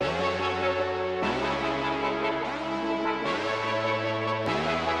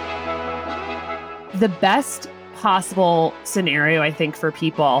The best possible scenario, I think, for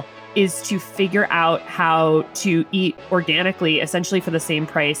people is to figure out how to eat organically, essentially for the same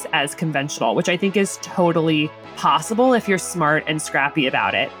price as conventional, which I think is totally possible if you're smart and scrappy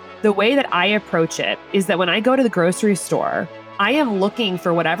about it. The way that I approach it is that when I go to the grocery store, I am looking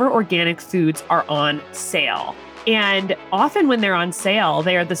for whatever organic foods are on sale. And often when they're on sale,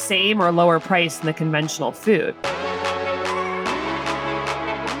 they are the same or lower price than the conventional food.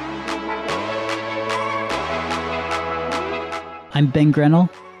 I'm Ben Grenell,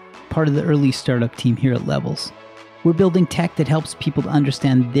 part of the early startup team here at Levels. We're building tech that helps people to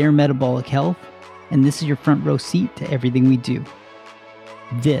understand their metabolic health, and this is your front row seat to everything we do.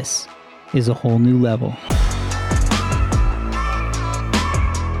 This is a whole new level.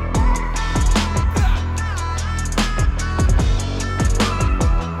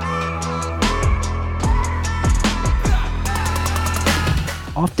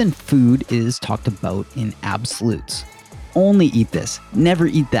 Often food is talked about in absolutes. Only eat this, never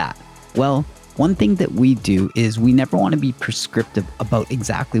eat that. Well, one thing that we do is we never want to be prescriptive about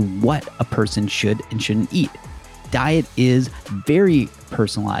exactly what a person should and shouldn't eat. Diet is very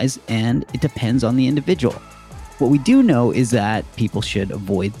personalized and it depends on the individual. What we do know is that people should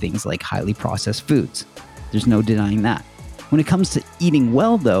avoid things like highly processed foods. There's no denying that. When it comes to eating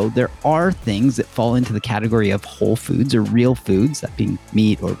well, though, there are things that fall into the category of whole foods or real foods, that being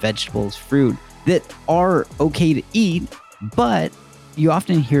meat or vegetables, fruit, that are okay to eat, but you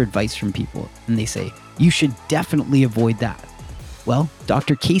often hear advice from people and they say, you should definitely avoid that. Well,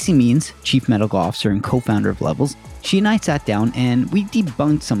 Dr. Casey Means, Chief Medical Officer and co-founder of Levels, she and I sat down and we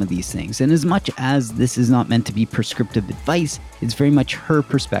debunked some of these things. And as much as this is not meant to be prescriptive advice, it's very much her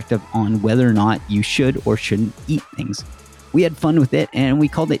perspective on whether or not you should or shouldn't eat things. We had fun with it and we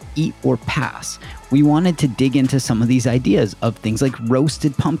called it Eat or Pass. We wanted to dig into some of these ideas of things like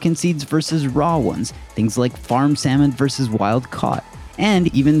roasted pumpkin seeds versus raw ones, things like farm salmon versus wild caught,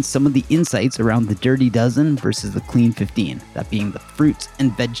 and even some of the insights around the Dirty Dozen versus the Clean 15, that being the fruits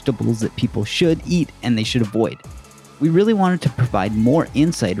and vegetables that people should eat and they should avoid. We really wanted to provide more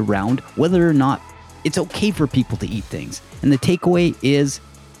insight around whether or not it's okay for people to eat things. And the takeaway is,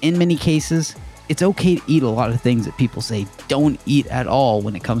 in many cases, it's okay to eat a lot of things that people say don't eat at all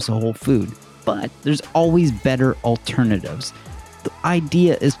when it comes to whole food, but there's always better alternatives. The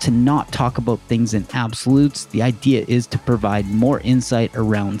idea is to not talk about things in absolutes. The idea is to provide more insight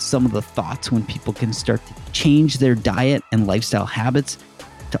around some of the thoughts when people can start to change their diet and lifestyle habits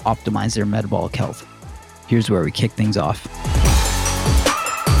to optimize their metabolic health. Here's where we kick things off.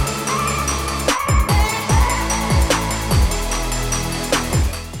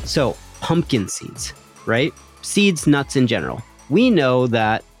 So, pumpkin seeds, right? Seeds, nuts in general. We know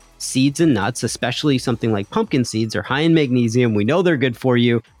that seeds and nuts, especially something like pumpkin seeds, are high in magnesium. We know they're good for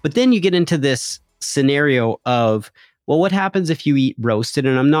you. But then you get into this scenario of, well, what happens if you eat roasted?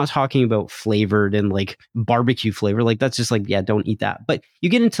 And I'm not talking about flavored and like barbecue flavor. Like that's just like, yeah, don't eat that. But you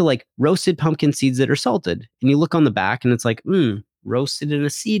get into like roasted pumpkin seeds that are salted. And you look on the back and it's like, roasted in a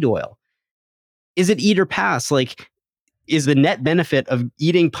seed oil. Is it eat or pass? Like, is the net benefit of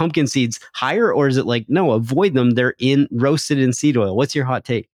eating pumpkin seeds higher, or is it like, no, avoid them? They're roasted in seed oil. What's your hot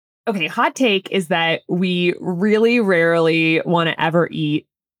take? Okay, hot take is that we really rarely want to ever eat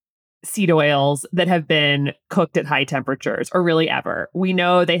seed oils that have been cooked at high temperatures, or really ever. We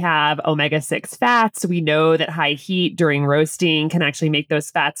know they have omega-6 fats. We know that high heat during roasting can actually make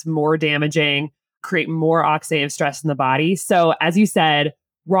those fats more damaging, create more oxidative stress in the body. So as you said,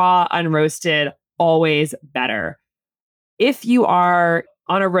 raw, unroasted, always better. If you are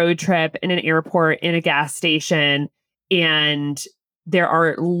on a road trip, in an airport, in a gas station, and there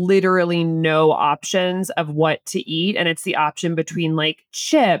are literally no options of what to eat, and it's the option between like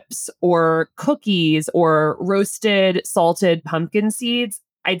chips or cookies or roasted, salted pumpkin seeds,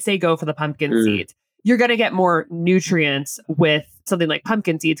 I'd say go for the pumpkin seeds. You're going to get more nutrients with something like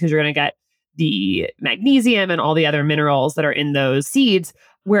pumpkin seeds because you're going to get the magnesium and all the other minerals that are in those seeds.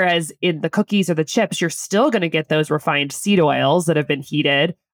 Whereas in the cookies or the chips, you're still going to get those refined seed oils that have been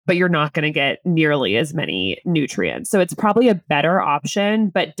heated, but you're not going to get nearly as many nutrients. So it's probably a better option,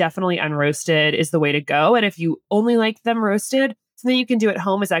 but definitely unroasted is the way to go. And if you only like them roasted, something you can do at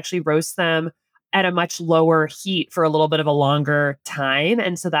home is actually roast them at a much lower heat for a little bit of a longer time.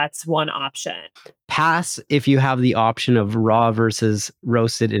 And so that's one option. Pass if you have the option of raw versus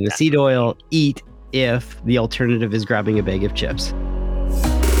roasted in a seed oil. Eat if the alternative is grabbing a bag of chips.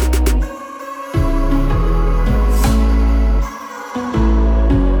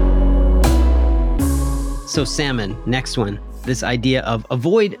 So salmon, next one. This idea of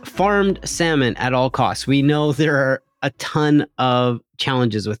avoid farmed salmon at all costs. We know there are a ton of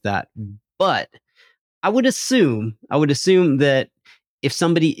challenges with that, but I would assume that if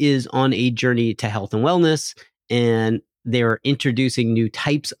somebody is on a journey to health and wellness and they're introducing new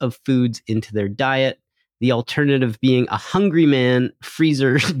types of foods into their diet, the alternative being a Hungry Man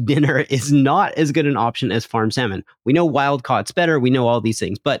freezer dinner is not as good an option as farm salmon. We know wild caught's better. We know all these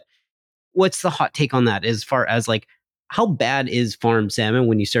things, but what's the hot take on that as far as like how bad is farm salmon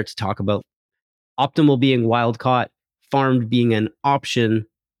when you start to talk about optimal being wild caught, farmed being an option?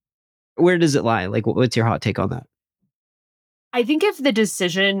 Where does it lie? Like, what's your hot take on that? I think if the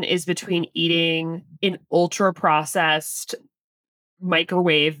decision is between eating an ultra processed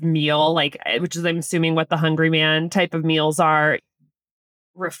microwave meal, which is, I'm assuming, what the Hungry Man type of meals are,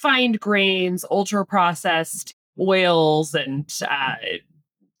 refined grains, ultra processed oils, and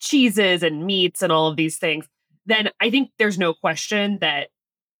cheeses and meats and all of these things, then I think there's no question that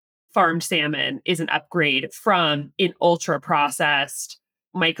farmed salmon is an upgrade from an ultra processed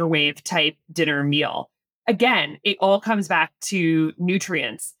microwave type dinner meal. Again, it all comes back to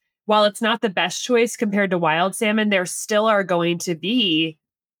nutrients. While it's not the best choice compared to wild salmon, there still are going to be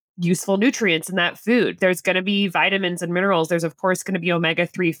useful nutrients in that food. There's going to be vitamins and minerals. There's, of course, going to be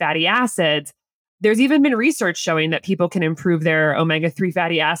omega-3 fatty acids. There's even been research showing that people can improve their omega-3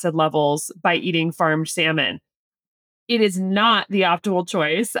 fatty acid levels by eating farmed salmon. It is not the optimal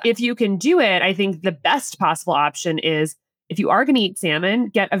choice. If you can do it, I think the best possible option is, if you are going to eat salmon,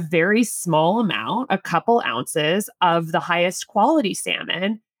 get a very small amount, a couple ounces of the highest quality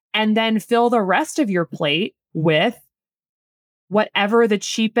salmon, and then fill the rest of your plate with whatever the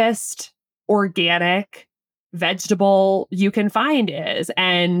cheapest organic vegetable you can find is.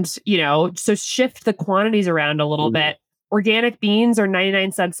 And, so shift the quantities around a little bit. Organic beans are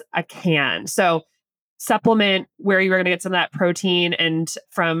 99 cents a can. So supplement where you're going to get some of that protein and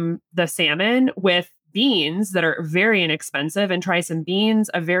from the salmon with beans that are very inexpensive, and try some beans,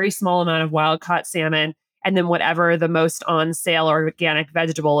 a very small amount of wild caught salmon, and then whatever the most on sale organic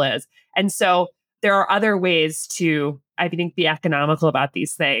vegetable is. And so there are other ways to, I think, be economical about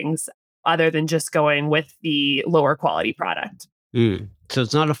these things other than just going with the lower quality product. So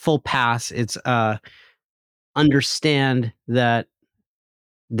it's not a full pass. It's understand that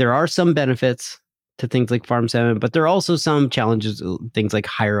there are some benefits to things like farm salmon, but there are also some challenges, things like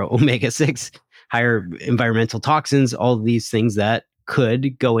higher omega-6, higher environmental toxins, all of these things that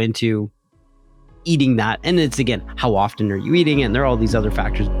could go into eating that. And it's, again, how often are you eating it? And there are all these other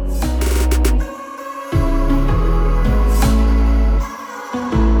factors.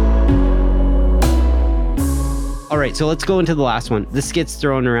 All right, so let's go into the last one. This gets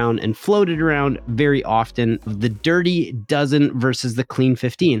thrown around and floated around very often, the Dirty Dozen versus the Clean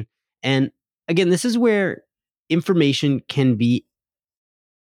 15. And again, this is where information can be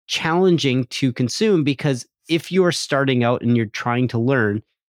challenging to consume, because if you're starting out and you're trying to learn,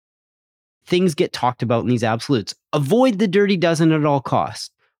 things get talked about in these absolutes. Avoid the Dirty Dozen at all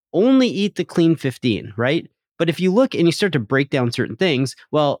costs. Only eat the Clean 15, right? But if you look and you start to break down certain things,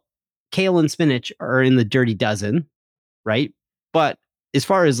 well, kale and spinach are in the Dirty Dozen, right? But as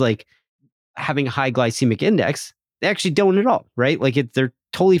far as like having a high glycemic index, they actually don't at all, right? Like they're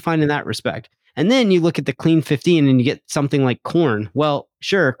totally fine in that respect. And then you look at the Clean 15 and you get something like corn. Well,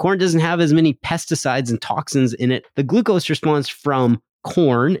 sure, corn doesn't have as many pesticides and toxins in it. The glucose response from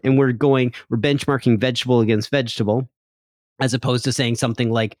corn, and we're benchmarking vegetable against vegetable, as opposed to saying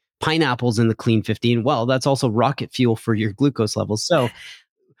something like pineapples in the Clean 15. Well, that's also rocket fuel for your glucose levels. So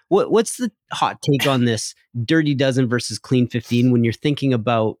what's the hot take on this Dirty Dozen versus Clean 15 when you're thinking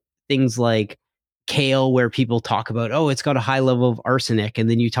about things like kale, where people talk about, oh, it's got a high level of arsenic. And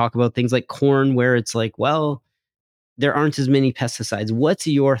then you talk about things like corn, where it's like, well, there aren't as many pesticides. What's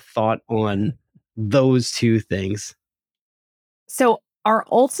your thought on those two things? So our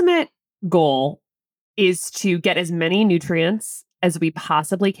ultimate goal is to get as many nutrients as we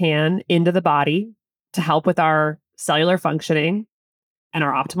possibly can into the body to help with our cellular functioning and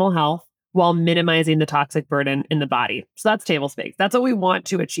our optimal health, while minimizing the toxic burden in the body. So that's table stakes. That's what we want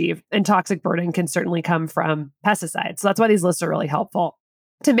to achieve. And toxic burden can certainly come from pesticides. So that's why these lists are really helpful.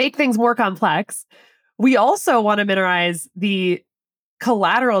 To make things more complex, we also want to minimize the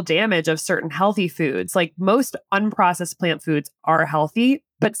collateral damage of certain healthy foods. Like, most unprocessed plant foods are healthy,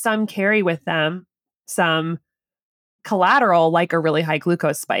 but some carry with them some collateral, like a really high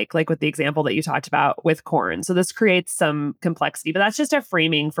glucose spike, like with the example that you talked about with corn. So this creates some complexity, but that's just a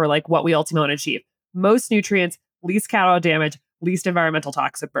framing for like what we ultimately want to achieve. Most nutrients, least collateral damage, least environmental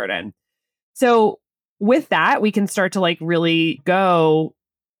toxic burden. So with that, we can start to like really go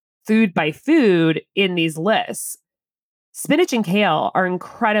food by food in these lists. Spinach and kale are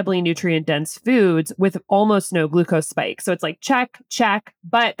incredibly nutrient dense foods with almost no glucose spike. So it's like check,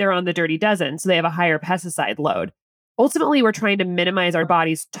 but they're on the dirty dozen. So they have a higher pesticide load. Ultimately, we're trying to minimize our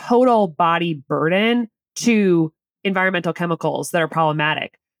body's total body burden to environmental chemicals that are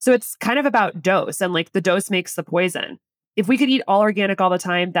problematic. So it's kind of about dose, and like the dose makes the poison. If we could eat all organic all the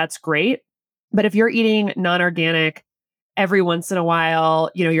time, that's great. But if you're eating non-organic every once in a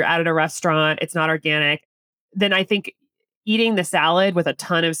while, you're out at a restaurant, it's not organic, then I think eating the salad with a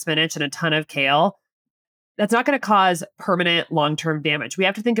ton of spinach and a ton of kale, that's not going to cause permanent long-term damage. We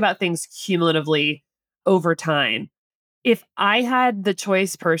have to think about things cumulatively over time. If I had the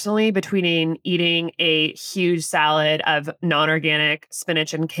choice personally between eating a huge salad of non-organic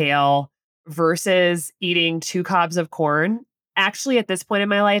spinach and kale versus eating 2 cobs of corn, actually at this point in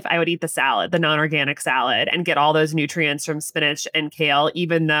my life, I would eat the salad, the non-organic salad, and get all those nutrients from spinach and kale,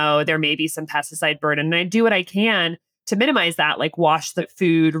 even though there may be some pesticide burden. And I do what I can to minimize that, like wash the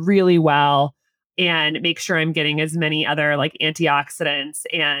food really well and make sure I'm getting as many other like antioxidants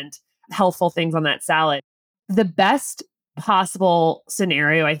and healthful things on that salad. The best possible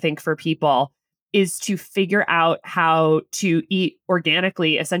scenario, I think, for people is to figure out how to eat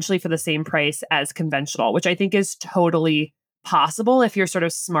organically, essentially for the same price as conventional, which I think is totally possible if you're sort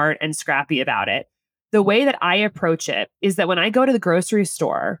of smart and scrappy about it. The way that I approach it is that when I go to the grocery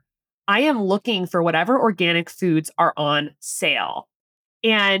store, I am looking for whatever organic foods are on sale.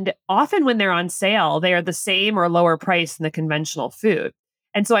 And often when they're on sale, they are the same or lower price than the conventional food.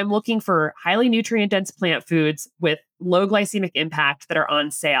 And so I'm looking for highly nutrient dense plant foods with low glycemic impact that are on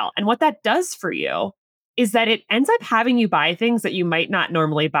sale. And what that does for you is that it ends up having you buy things that you might not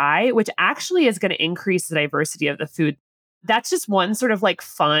normally buy, which actually is going to increase the diversity of the food. That's just one sort of like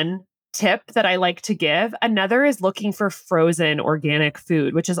fun tip that I like to give. Another is looking for frozen organic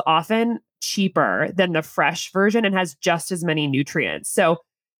food, which is often cheaper than the fresh version and has just as many nutrients. So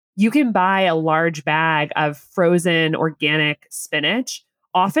you can buy a large bag of frozen organic spinach,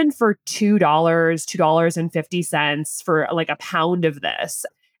 often for $2, $2.50 for like a pound of this.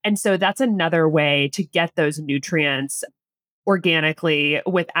 And so that's another way to get those nutrients organically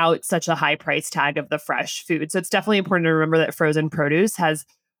without such a high price tag of the fresh food. So it's definitely important to remember that frozen produce has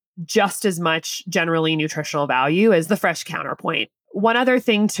just as much generally nutritional value as the fresh counterpoint. One other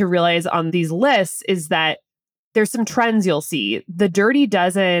thing to realize on these lists is that there's some trends you'll see. The Dirty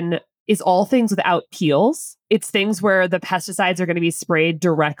Dozen is all things without peels. It's things where the pesticides are going to be sprayed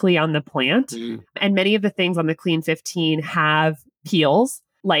directly on the plant. And many of the things on the Clean 15 have peels,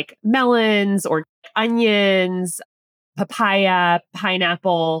 like melons or onions, papaya,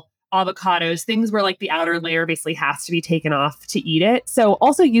 pineapple, avocados, things where like the outer layer basically has to be taken off to eat it. So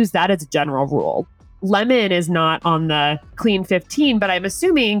also use that as a general rule. Lemon is not on the Clean 15, but I'm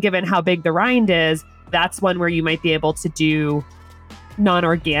assuming given how big the rind is, that's one where you might be able to do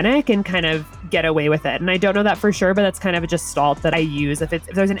non-organic and kind of get away with it. And I don't know that for sure, but that's kind of a gestalt that I use. If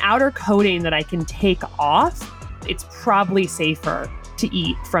there's an outer coating that I can take off, it's probably safer to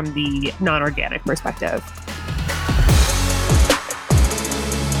eat from the non-organic perspective.